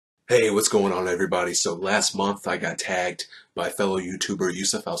Hey, what's going on, everybody? So last month I got tagged by fellow YouTuber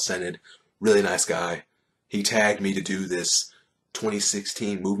Yusuf Al-Sened, really nice guy. He tagged me to do this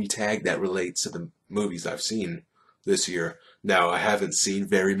 2016 movie tag that relates to the movies I've seen this year. Now, I haven't seen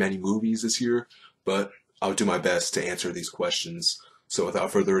very many movies this year, but I'll do my best to answer these questions. So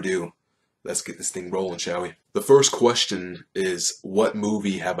without further ado, let's get this thing rolling, shall we? The first question is, what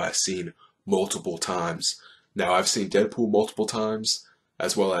movie have I seen multiple times? Now, I've seen Deadpool multiple times,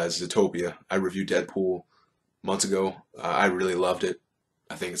 as well as Zootopia. I reviewed Deadpool months ago. I really loved it.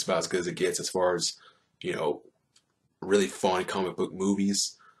 I think it's about as good as it gets as far as, you know, really fun comic book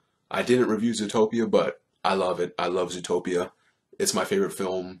movies. I didn't review Zootopia, but I love it. I love Zootopia. It's my favorite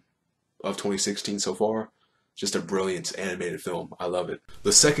film of 2016 so far. Just a brilliant animated film. I love it.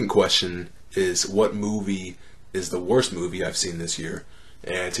 The second question is, what movie is the worst movie I've seen this year?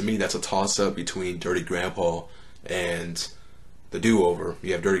 And to me, that's a toss-up between Dirty Grandpa and The Do-Over.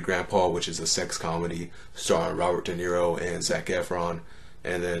 You have Dirty Grandpa, which is a sex comedy starring Robert De Niro and Zac Efron.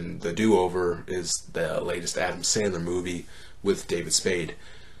 And then The Do-Over is the latest Adam Sandler movie with David Spade.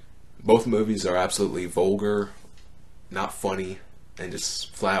 Both movies are absolutely vulgar, not funny, and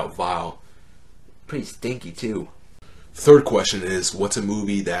just flat out vile. Pretty stinky, too. Third question is, what's a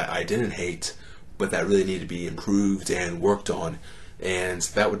movie that I didn't hate, but that really needed to be improved and worked on? And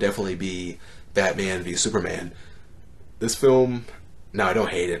that would definitely be Batman v Superman. This film, now I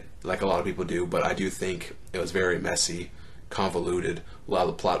don't hate it like a lot of people do, but I do think it was very messy, convoluted. A lot of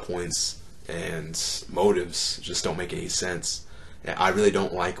the plot points and motives just don't make any sense. And I really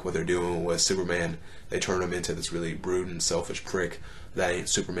don't like what they're doing with Superman. They turn him into this really brooding, selfish prick. That ain't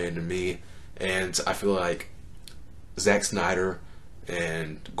Superman to me. And I feel like Zack Snyder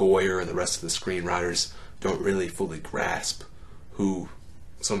and Goyer and the rest of the screenwriters don't really fully grasp who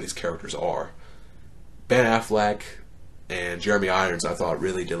some of these characters are. Ben Affleck and Jeremy Irons, I thought,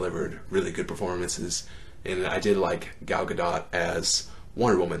 really delivered really good performances, and I did like Gal Gadot as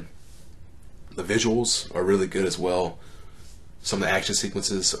Wonder Woman. The visuals are really good as well. Some of the action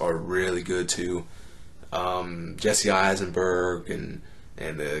sequences are really good too. Jesse Eisenberg and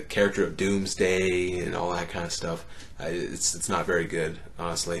the character of Doomsday and all that kind of stuff. It's not very good,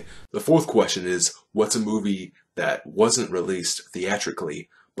 honestly. The fourth question is, what's a movie that wasn't released theatrically,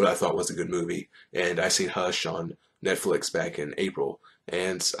 but I thought was a good movie? And I seen Hush on Netflix back in April,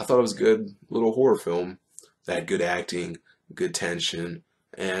 and I thought it was a good little horror film that had good acting, good tension,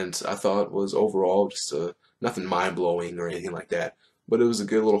 and I thought it was overall just nothing mind-blowing or anything like that, but it was a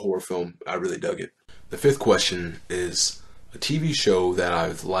good little horror film. I really dug it. The fifth question is a TV show that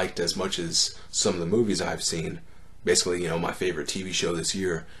I've liked as much as some of the movies I've seen. Basically, my favorite TV show this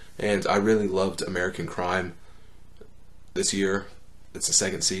year, and I really loved American Crime this year. It's the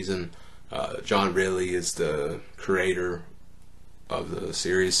second season. John Ridley is the creator of the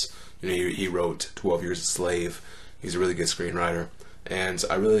series. He wrote 12 Years a Slave. He's a really good screenwriter, and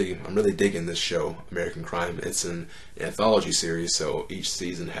I'm really digging this show, American Crime. It's an anthology series, so each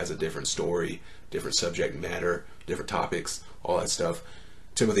season has a different story, different subject matter, different topics, all that stuff.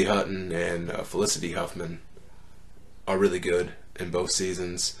 Timothy Hutton and Felicity Huffman are really good in both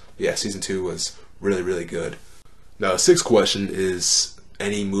seasons. Yeah, season 2 was really, really good. Now, the sixth question is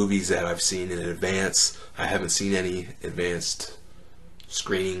any movies that I've seen in advance. I haven't seen any advanced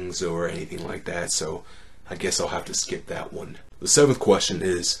screenings or anything like that, so I guess I'll have to skip that one. The seventh question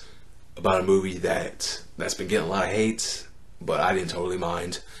is about a movie that's been getting a lot of hate, but I didn't totally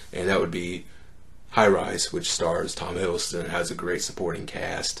mind, and that would be High Rise, which stars Tom Hiddleston, has a great supporting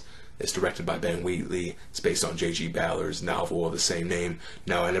cast. It's directed by Ben Wheatley. It's based on J.G. Ballard's novel of the same name.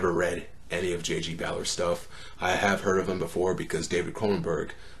 Now, I never read any of J.G. Ballard's stuff. I have heard of him before because David Cronenberg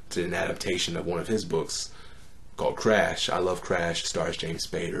did an adaptation of one of his books called Crash. I love Crash. It stars James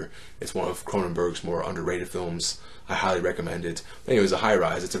Spader. It's one of Cronenberg's more underrated films. I highly recommend it. But anyways, A High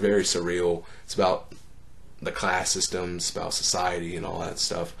Rise, it's a very surreal. It's about the class systems, about society and all that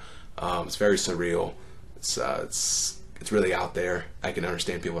stuff. It's very surreal. It's really out there. I can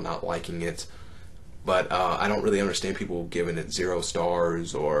understand people not liking it, but I don't really understand people giving it 0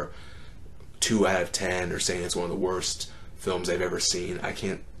 stars or 2 out of 10 or saying it's one of the worst films they've ever seen. I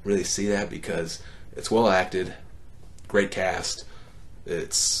can't really see that because it's well acted, great cast,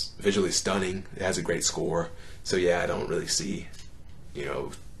 it's visually stunning, it has a great score. So yeah, I don't really see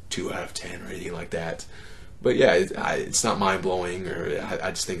 2 out of 10 or anything like that. But yeah, it's not mind-blowing, or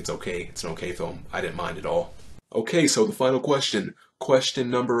I just think it's okay. It's an okay film. I didn't mind at all. Okay, so the final question. Question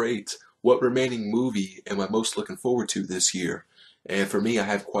number 8. What remaining movie am I most looking forward to this year? And for me, I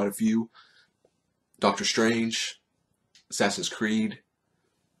have quite a few. Doctor Strange, Assassin's Creed.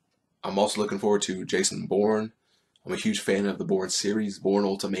 I'm also looking forward to Jason Bourne. I'm a huge fan of the Bourne series. Bourne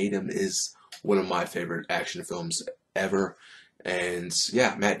Ultimatum is one of my favorite action films ever. And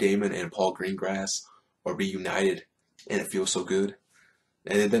yeah, Matt Damon and Paul Greengrass are reunited, and it feels so good.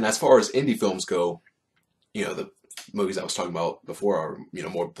 And then as far as indie films go, the movies I was talking about before are,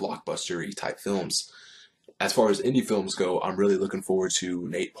 more blockbuster-y type films. As far as indie films go, I'm really looking forward to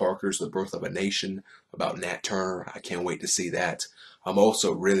Nate Parker's The Birth of a Nation about Nat Turner. I can't wait to see that. I'm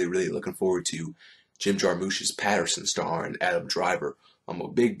also really, really looking forward to Jim Jarmusch's Patterson starring Adam Driver. I'm a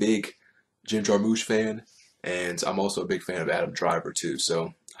big, big Jim Jarmusch fan, and I'm also a big fan of Adam Driver too,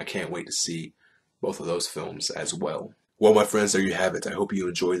 so I can't wait to see both of those films as well. Well, my friends, there you have it. I hope you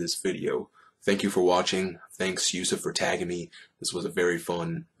enjoyed this video. Thank you for watching. Thanks, Yusuf, for tagging me. This was a very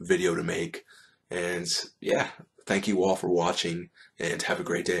fun video to make. And yeah, thank you all for watching, and have a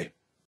great day.